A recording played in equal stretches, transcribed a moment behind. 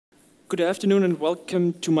Good afternoon and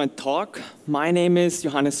welcome to my talk. My name is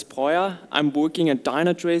Johannes Bräuer. I'm working at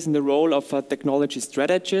Dynatrace in the role of a technology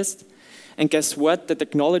strategist. And guess what? The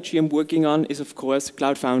technology I'm working on is, of course,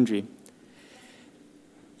 Cloud Foundry.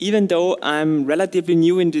 Even though I'm relatively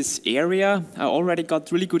new in this area, I already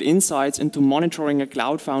got really good insights into monitoring a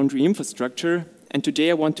Cloud Foundry infrastructure. And today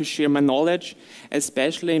I want to share my knowledge,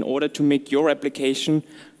 especially in order to make your applications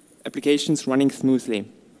running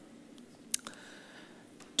smoothly.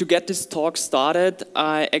 To get this talk started,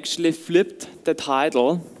 I actually flipped the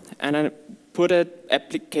title and I put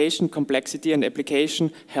application complexity and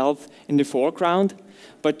application health in the foreground,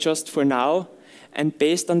 but just for now. And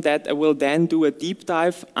based on that, I will then do a deep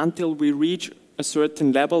dive until we reach a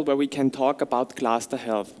certain level where we can talk about cluster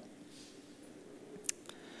health.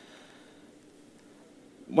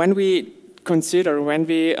 When we take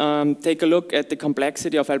a look at the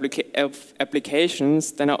complexity of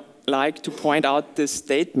applications, then I like to point out this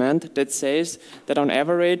statement that says that on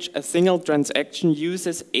average, a single transaction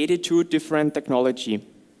uses 82 different technology.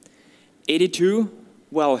 82,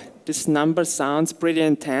 well, this number sounds pretty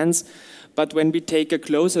intense, but when we take a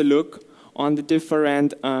closer look on the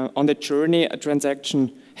different, on the journey a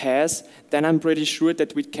transaction has, then I'm pretty sure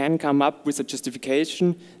that we can come up with a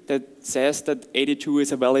justification that says that 82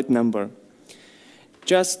 is a valid number.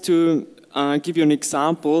 Just to give you an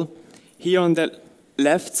example, here on the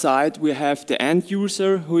left side we have the end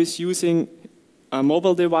user who is using a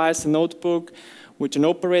mobile device, a notebook, with an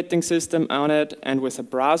operating system on it and with a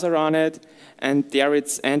browser on it, and there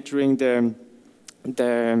it's entering the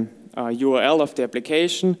URL of the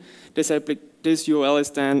application. This URL is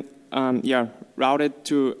then routed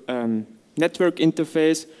to network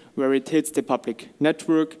interface where it hits the public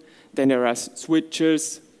network. Then there are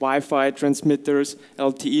switches, Wi-Fi transmitters,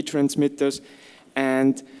 LTE transmitters,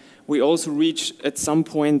 and we also reach at some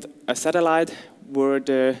point a satellite where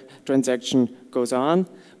the transaction goes on.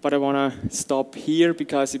 But I want to stop here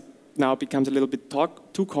because it now becomes a little bit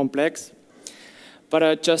too complex. But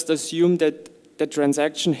I just assume that the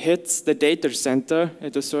transaction hits the data center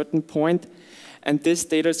at a certain point, and this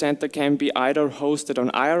data center can be either hosted on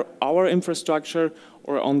our infrastructure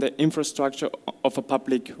or on the infrastructure of a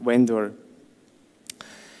public vendor.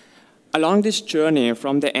 Along this journey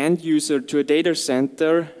from the end user to a data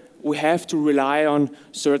center, we have to rely on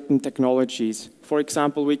certain technologies. For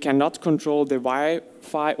example, we cannot control the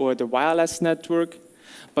Wi-Fi or the wireless network,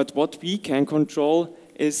 but what we can control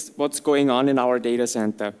is what's going on in our data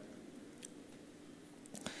center.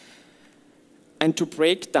 And to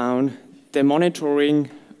break down the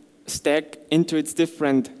monitoring stack into its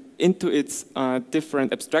different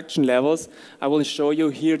abstraction levels, I will show you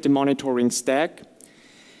here the monitoring stack.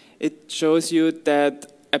 It shows you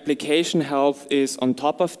that application health is on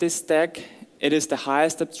top of this stack. It is the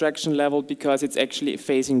highest abstraction level because it's actually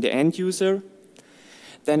facing the end user.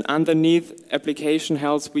 Then underneath application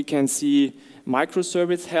health, we can see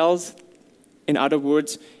microservice health. In other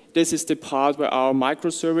words, this is the part where our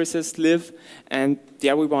microservices live, and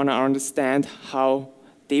there we want to understand how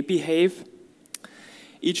they behave.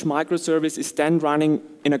 Each microservice is then running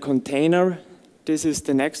in a container. This is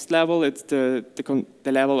the next level. It's the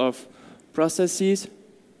level of processes.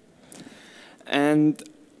 And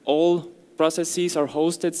all processes are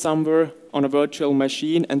hosted somewhere on a virtual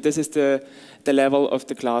machine, and this is the level of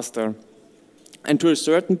the cluster. And to a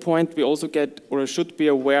certain point, we also get or should be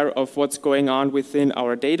aware of what's going on within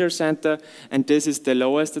our data center, and this is the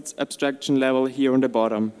lowest abstraction level here on the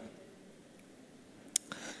bottom.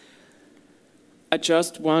 I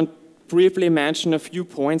just want to briefly mention a few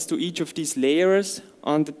points to each of these layers.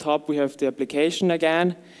 On the top, we have the application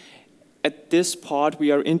again. At this part,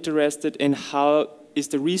 we are interested in how is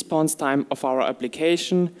the response time of our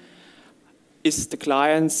application. Is the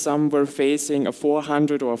client somewhere facing a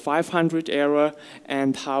 400 or a 500 error,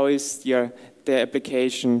 and how is the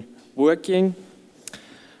application working?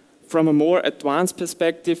 From a more advanced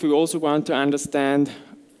perspective, we also want to understand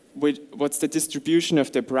what's the distribution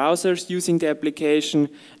of the browsers using the application,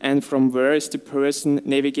 and from where is the person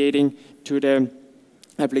navigating to the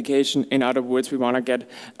application. In other words, we want to get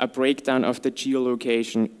a breakdown of the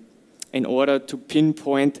geolocation in order to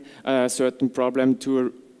pinpoint a certain problem to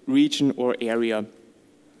a region or area.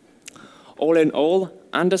 All in all,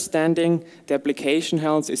 understanding the application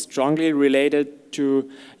health is strongly related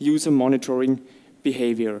to user monitoring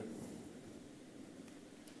behavior.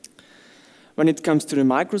 When it comes to the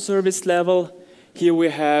microservice level, here we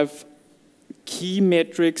have key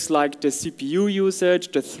metrics like the CPU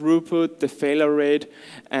usage, the throughput, the failure rate,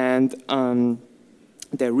 and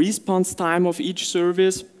the response time of each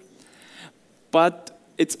service. But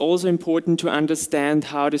it's also important to understand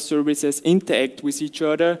how the services interact with each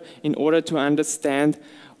other in order to understand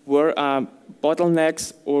where are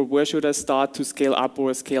bottlenecks or where should I start to scale up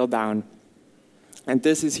or scale down. And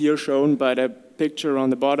this is here shown by the picture on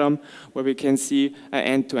the bottom, where we can see an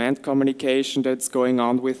end-to-end communication that's going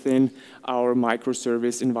on within our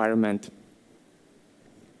microservice environment.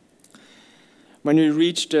 When we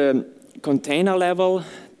reach the container level,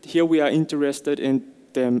 here we are interested in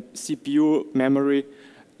the CPU memory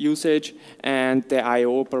usage and the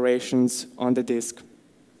I/O operations on the disk.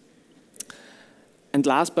 And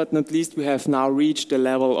last but not least, we have now reached the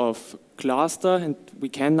level of cluster, and we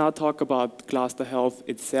can now talk about cluster health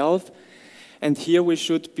itself. And here we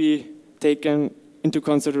should be taking into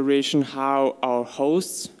consideration how our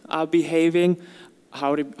hosts are behaving,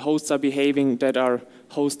 how the hosts are behaving that are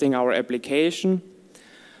hosting our application.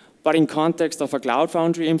 But in context of a Cloud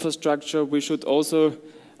Foundry infrastructure, we should also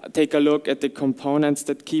take a look at the components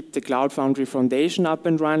that keep the Cloud Foundry foundation up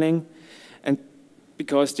and running. And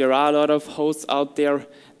because there are a lot of hosts out there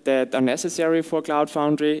that are necessary for Cloud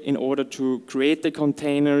Foundry in order to create the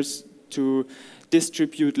containers, to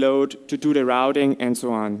distribute load, to do the routing, and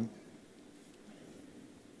so on.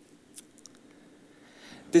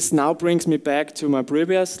 This now brings me back to my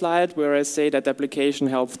previous slide where I say that application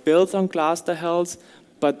health builds on cluster health,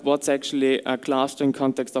 but what's actually a cluster in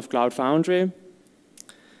context of Cloud Foundry?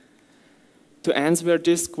 To answer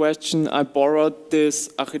this question, I borrowed this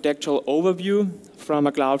architectural overview from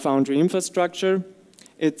a Cloud Foundry infrastructure.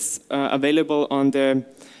 It's available on the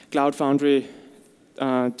Cloud Foundry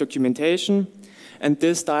documentation. And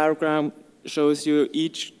this diagram shows you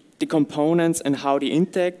the components and how they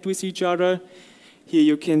interact with each other. Here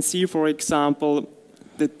you can see, for example,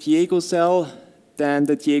 the Diego cell, then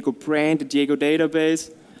the Diego brain, the Diego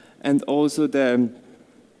database, and also the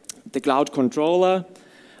cloud controller.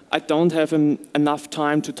 I don't have enough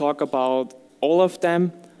time to talk about all of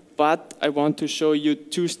them, but I want to show you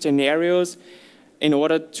two scenarios in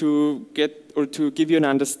order to give you an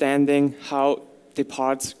understanding how the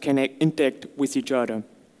parts can interact with each other.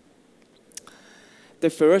 The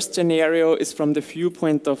first scenario is from the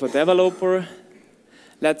viewpoint of a developer.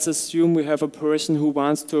 Let's assume we have a person who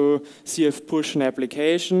wants to CF push an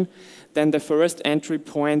application. Then the first entry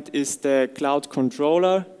point is the cloud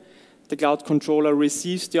controller. The cloud controller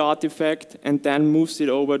receives the artifact and then moves it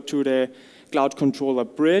over to the cloud controller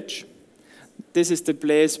bridge. This is the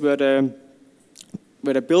place where the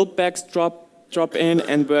buildbacks drop in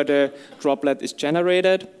and where the droplet is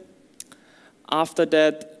generated. After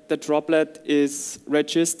that, the droplet is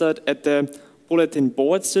registered at the bulletin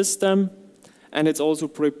board system, and it's also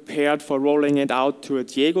prepared for rolling it out to a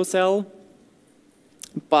Diego cell.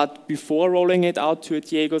 But before rolling it out to a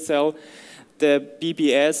Diego cell, the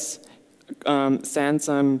BBS sends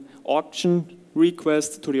an auction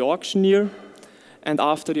request to the auctioneer, and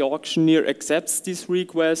after the auctioneer accepts this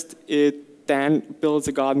request, it then builds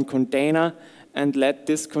a garden container and let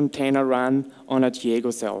this container run on a Diego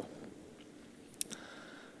cell.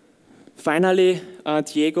 Finally,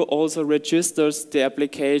 Diego also registers the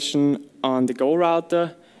application on the Go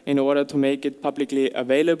router in order to make it publicly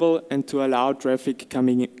available and to allow traffic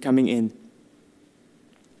coming in.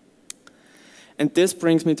 And this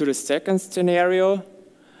brings me to the second scenario,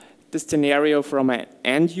 the scenario from an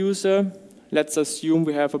end user. Let's assume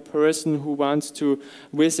we have a person who wants to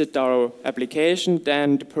visit our application,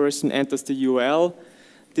 then the person enters the URL.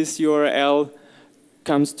 This URL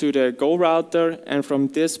comes to the Go router, and from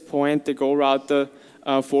this point, the Go router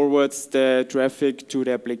forwards the traffic to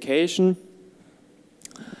the application.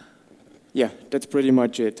 Yeah, that's pretty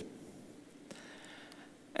much it.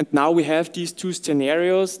 And now we have these two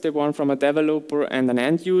scenarios, the one from a developer and an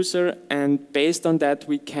end user, and based on that,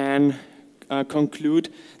 we can conclude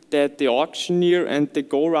that the auctioneer and the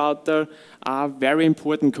Go router are very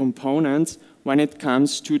important components when it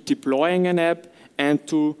comes to deploying an app and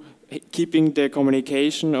to keeping the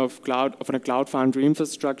communication of a Cloud Foundry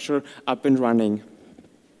infrastructure up and running.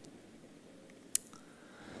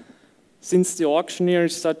 Since the auctioneer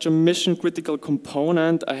is such a mission-critical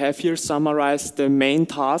component, I have here summarized the main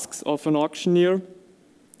tasks of an auctioneer.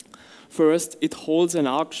 First, it holds an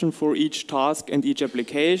auction for each task and each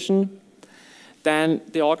application. Then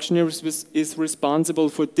the auctioneer is responsible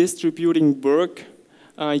for distributing work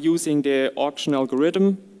using the auction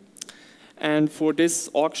algorithm. And for this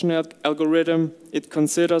auction algorithm, it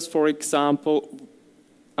considers, for example,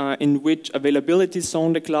 in which availability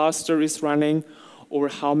zone the cluster is running, or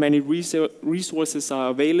how many resources are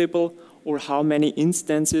available, or how many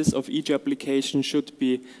instances of each application should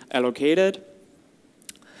be allocated.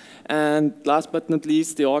 And last but not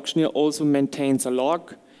least, the auctioneer also maintains a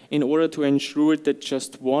log in order to ensure that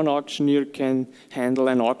just one auctioneer can handle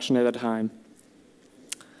an auction at a time.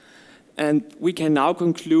 And we can now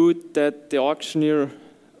conclude that the auctioneer,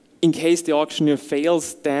 in case the auctioneer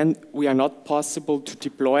fails, then we are not possible to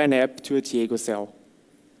deploy an app to a Diego cell.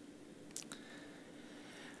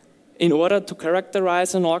 In order to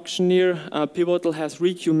characterize an auctioneer, Pivotal has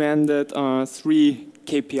recommended 3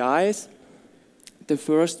 KPIs. The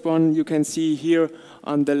first one you can see here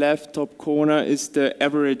on the left top corner is the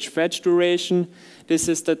average fetch duration. This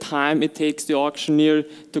is the time it takes the auctioneer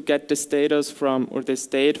to get the status from, or the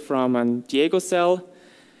state from a Diego cell.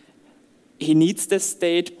 He needs the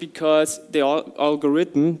state because the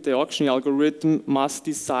algorithm, the auction algorithm, must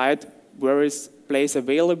decide where is place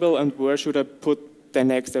available and where should I put the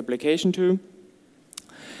next application to.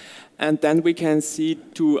 And then we can see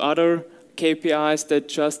 2 other KPIs that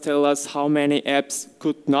just tell us how many apps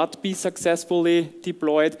could not be successfully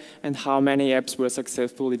deployed and how many apps were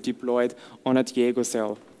successfully deployed on a Diego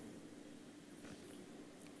cell.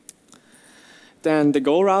 Then the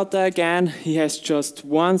Go router again, he has just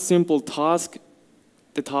one simple task.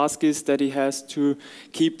 The task is that he has to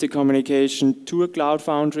keep the communication to a Cloud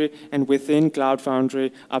Foundry and within Cloud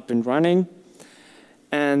Foundry up and running.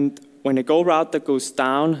 And when a Go router goes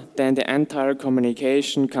down, then the entire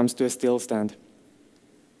communication comes to a stillstand.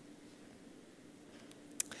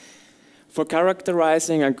 For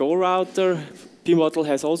characterizing a Go router, Pivotal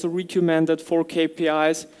has also recommended 4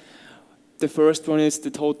 KPIs. The first one is the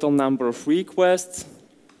total number of requests.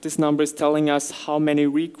 This number is telling us how many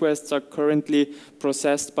requests are currently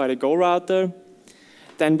processed by the Go router.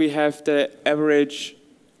 Then we have the average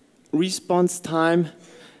response time.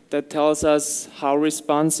 That tells us how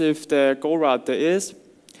responsive the Go router is.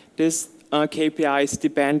 This KPI is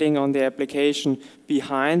depending on the application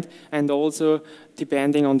behind and also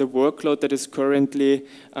depending on the workload that is currently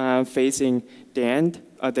facing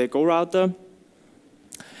the Go router.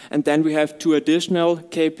 And then we have 2 additional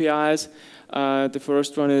KPIs. The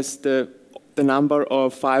first one is the number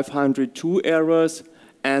of 502 errors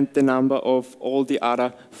and the number of all the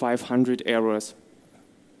other 500 errors.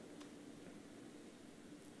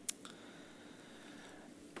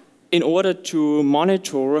 In order to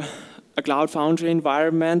monitor a Cloud Foundry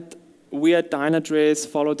environment, we at Dynatrace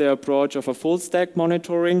follow the approach of a full-stack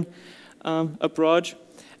monitoring approach,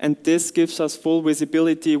 and this gives us full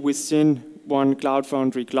visibility within one Cloud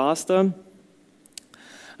Foundry cluster.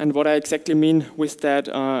 And what I exactly mean with that,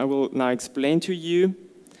 I will now explain to you.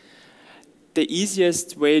 The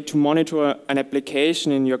easiest way to monitor an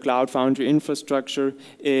application in your Cloud Foundry infrastructure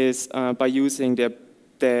is by using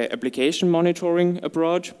the application monitoring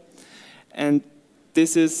approach. And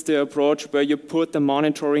this is the approach where you put the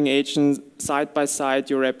monitoring agent side by side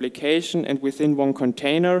your application and within one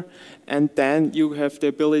container, and then you have the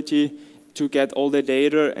ability to get all the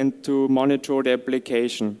data and to monitor the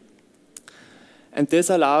application. And this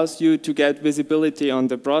allows you to get visibility on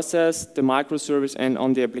the process, the microservice, and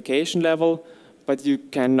on the application level, but you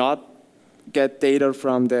cannot get data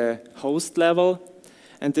from the host level.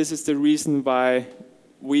 And this is the reason why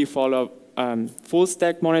we follow full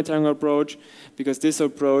stack monitoring approach, because this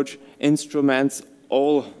approach instruments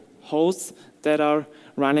all hosts that are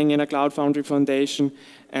running in a Cloud Foundry foundation,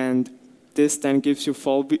 and this then gives you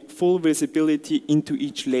full visibility into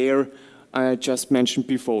each layer I just mentioned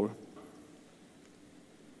before.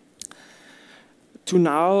 To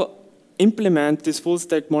now implement this full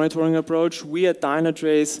stack monitoring approach, we at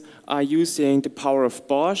Dynatrace are using the power of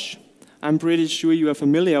BOSH. I'm pretty sure you are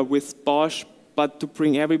familiar with BOSH, but to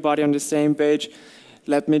bring everybody on the same page,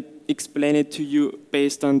 let me explain it to you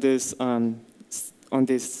based on this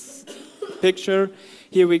picture.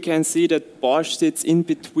 Here we can see that BOSH sits in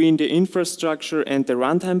between the infrastructure and the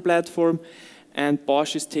runtime platform, and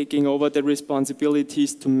BOSH is taking over the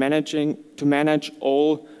responsibilities to manage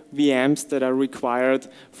all VMs that are required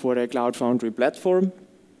for the Cloud Foundry platform.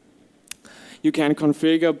 You can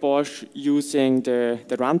configure BOSH using the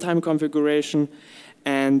runtime configuration,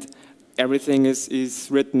 and everything is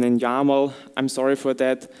written in YAML. I'm sorry for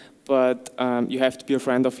that, but you have to be a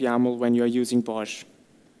friend of YAML when you're using BOSH.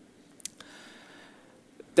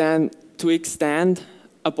 Then to extend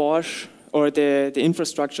a BOSH or the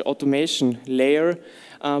infrastructure automation layer,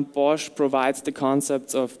 BOSH provides the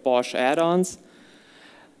concepts of BOSH add-ons.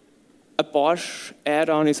 A BOSH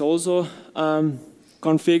add-on is also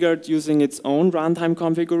configured using its own runtime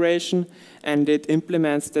configuration, and it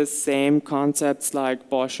implements the same concepts like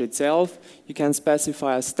BOSH itself. You can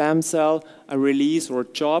specify a stem cell, a release, or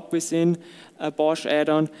job within a BOSH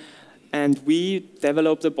add-on, and we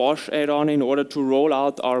developed the BOSH add-on in order to roll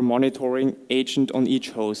out our monitoring agent on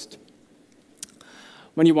each host.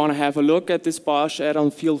 When you want to have a look at this Bosch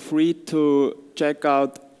add-on, feel free to check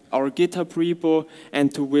out our GitHub repo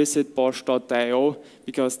and to visit bosch.io,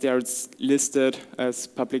 because there it's listed as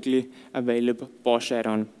publicly available Bosch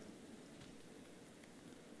add-on.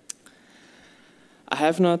 I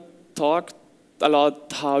have not talked a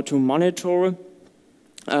lot how to monitor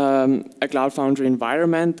a Cloud Foundry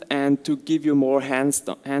environment, and to give you more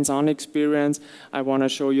hands-on experience, I want to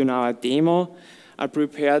show you now a demo. I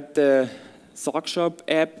prepared the SockShop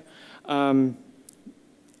app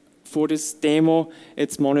for this demo.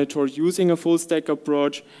 It's monitored using a full stack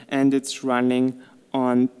approach, and it's running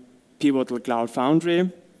on Pivotal Cloud Foundry.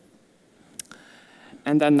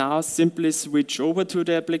 And I now simply switch over to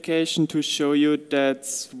the application to show you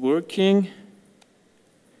that's working.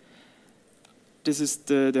 This is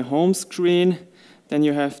the home screen. Then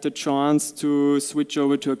you have the chance to switch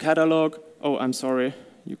over to a catalog. Oh, I'm sorry,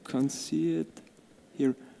 you can't see it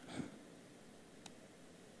here.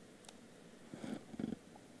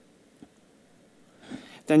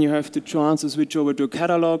 Then you have the chance to switch over to a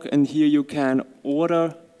catalog, and here you can order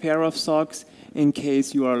a pair of socks in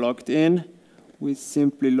case you are logged in. We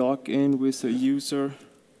simply log in with a user.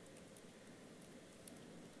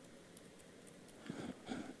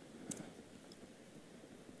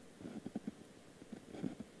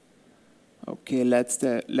 Okay, let's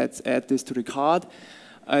add this to the cart.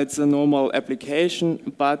 It's a normal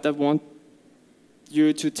application, but I want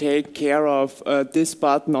you to take care of this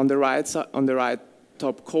button on the right side, on the right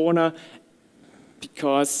top corner,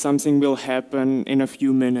 because something will happen in a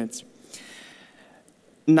few minutes.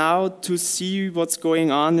 Now, to see what's going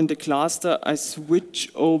on in the cluster, I switch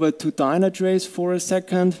over to Dynatrace for a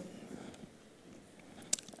second.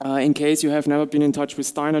 In case you have never been in touch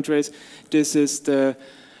with Dynatrace, this is the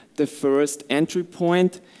first entry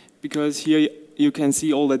point, because here you can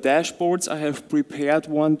see all the dashboards. I have prepared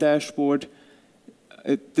one dashboard.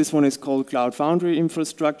 This one is called Cloud Foundry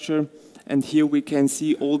Infrastructure, and here we can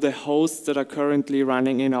see all the hosts that are currently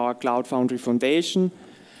running in our Cloud Foundry Foundation.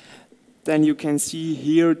 Then you can see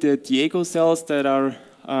here the Diego cells that are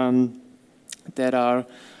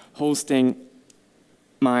hosting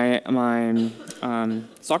my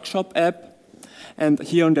SockShop app. And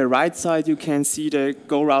here on the right side, you can see the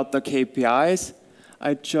Gorouter KPIs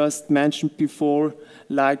I just mentioned before,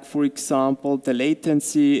 like, for example, the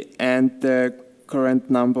latency and the current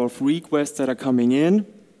number of requests that are coming in.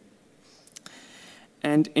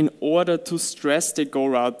 And in order to stress the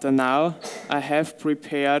Gorouter now, I have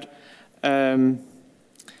prepared a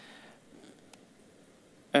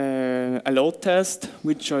load test,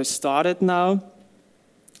 which I started now.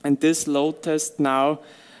 And this load test now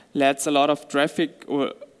lets a lot of traffic,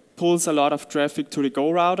 or pulls a lot of traffic to the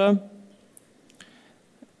Gorouter.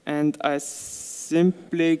 And I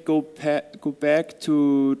simply go back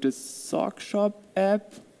to the SockShop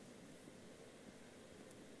app.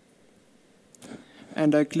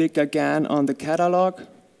 And I click again on the catalog.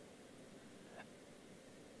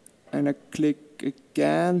 And I click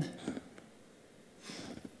again.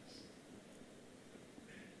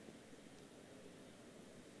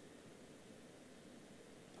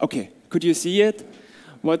 Okay, could you see it?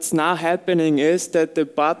 What's now happening is that the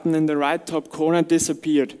button in the right top corner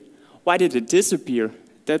disappeared. Why did it disappear?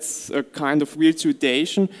 That's a kind of weird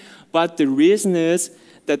situation, but the reason is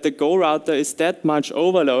that the Gorouter is that much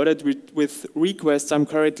overloaded with requests I'm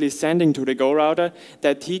currently sending to the Gorouter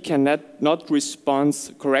that he cannot respond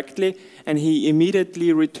correctly, and he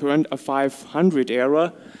immediately returned a 500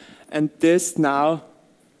 error, and this now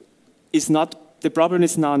is not. The problem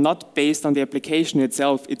is now not based on the application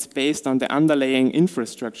itself, it's based on the underlying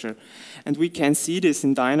infrastructure. And we can see this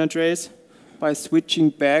in Dynatrace by switching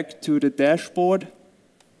back to the dashboard.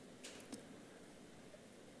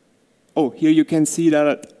 Oh, here you can see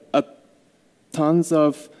that tons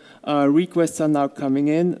of requests are now coming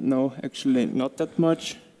in. No, actually not that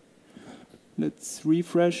much. Let's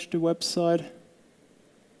refresh the website.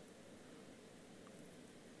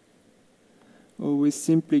 Or we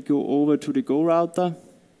simply go over to the Gorouter.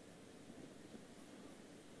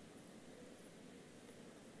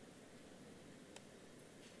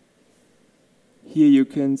 Here you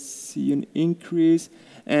can see an increase,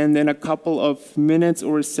 and in a couple of minutes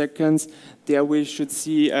or seconds, there we should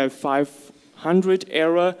see a 500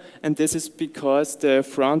 error, and this is because the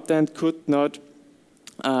front end could not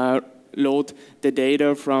load the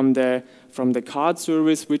data from the card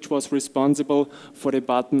service, which was responsible for the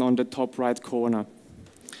button on the top right corner.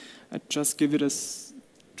 I just give it a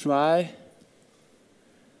try.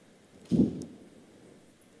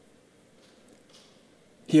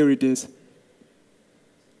 Here it is.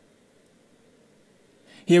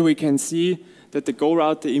 Here we can see that the Go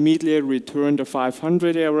router immediately returned a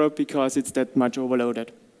 500 error because it's that much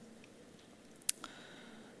overloaded.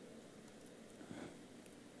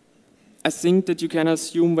 I think that you can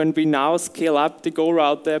assume when we now scale up the Go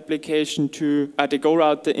router application to the Go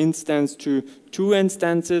router instance to 2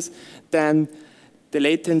 instances, then the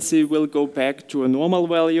latency will go back to a normal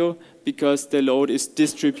value because the load is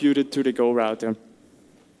distributed to the Go router,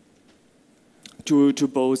 to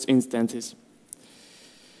both instances.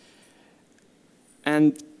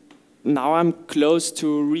 And now I'm close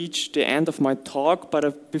to reach the end of my talk,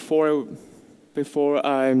 but before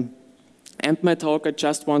I end my talk, I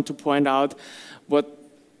just want to point out what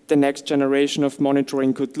the next generation of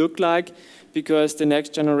monitoring could look like, because the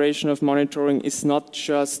next generation of monitoring is not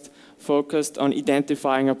just focused on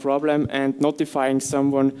identifying a problem and notifying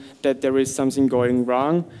someone that there is something going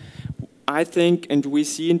wrong. I think, and we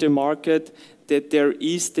see in the market, that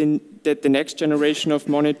the next generation of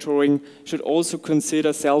monitoring should also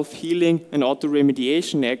consider self-healing and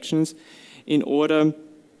auto-remediation actions in order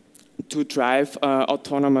to drive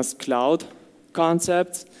autonomous cloud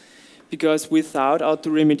concepts, because without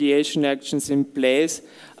auto-remediation actions in place,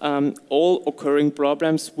 all occurring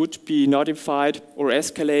problems would be notified or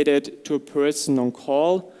escalated to a person on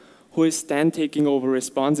call who is then taking over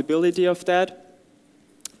responsibility of that.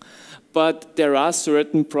 But there are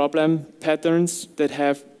certain problem patterns that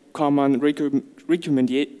have common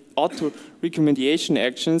auto-recommendation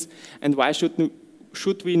actions, and why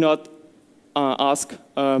should we not ask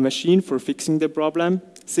a machine for fixing the problem,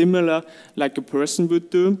 similar like a person would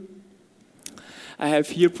do? I have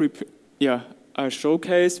here a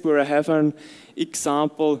showcase where I have an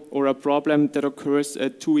example or a problem that occurs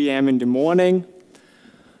at 2 AM in the morning.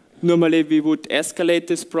 Normally we would escalate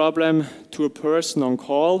this problem to a person on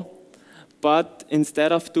call, but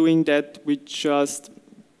instead of doing that, we just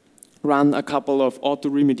run a couple of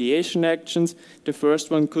auto-remediation actions. The first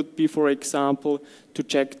one could be, for example, to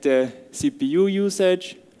check the CPU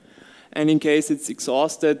usage, and in case it's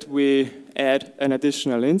exhausted, we add an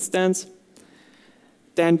additional instance.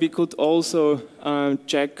 Then we could also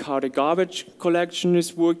check how the garbage collection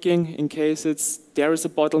is working. In case there is a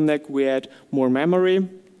bottleneck, we add more memory.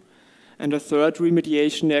 And a third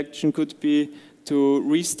remediation action could be to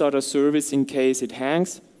restart a service in case it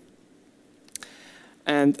hangs.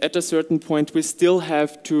 And at a certain point, we still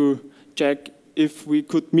have to check if we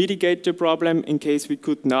could mitigate the problem. In case we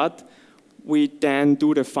could not, we then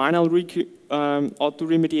do the final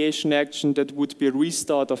auto-remediation action that would be a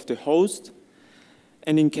restart of the host.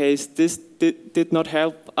 And in case this did not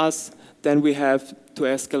help us, then we have to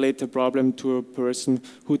escalate the problem to a person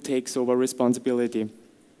who takes over responsibility.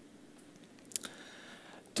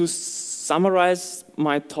 To summarize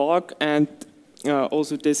my talk and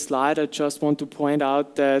also this slide, I just want to point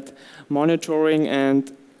out that monitoring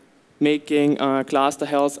and making cluster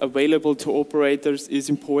health available to operators is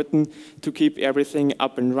important to keep everything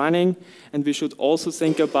up and running. And we should also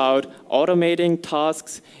think about automating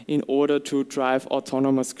tasks in order to drive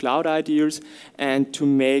autonomous cloud ideas and to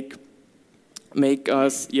make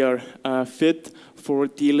us fit for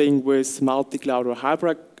dealing with multi-cloud or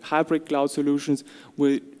hybrid cloud solutions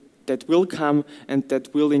that will come and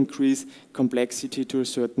that will increase complexity to a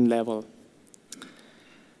certain level.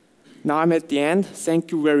 Now I'm at the end.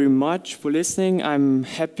 Thank you very much for listening. I'm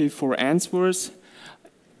happy for answers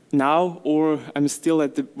now, or I'm still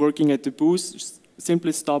working at the booth.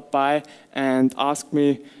 Simply stop by and ask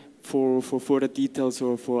me for further details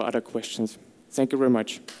or for other questions. Thank you very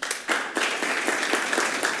much.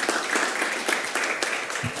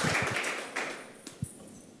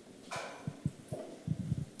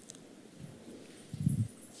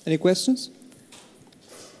 Any questions?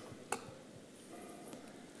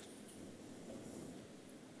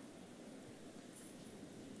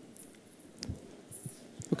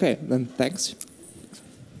 Okay, then thanks.